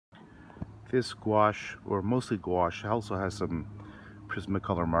This gouache, or mostly gouache, also has some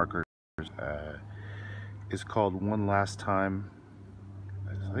Prismacolor markers, is called One Last Time.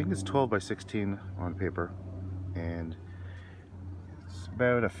 I think it's 12 by 16 on paper, and it's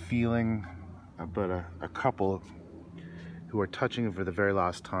about a feeling about a couple who are touching for the very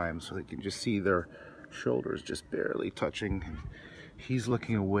last time, so they can just see their shoulders just barely touching, and he's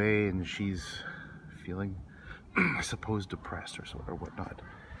looking away and she's feeling I suppose depressed or whatnot.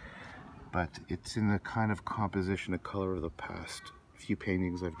 But it's in the kind of composition and color of the past few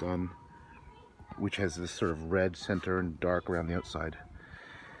paintings I've done, which has this sort of red center and dark around the outside.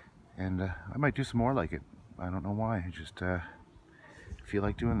 And I might do some more like it. I don't know why, I just feel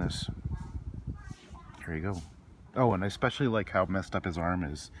like doing this. Here you go. Oh, and I especially like how messed up his arm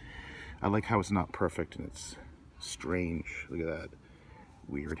is. I like how it's not perfect and it's strange. Look at that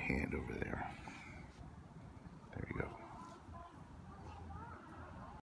weird hand over there. There you go.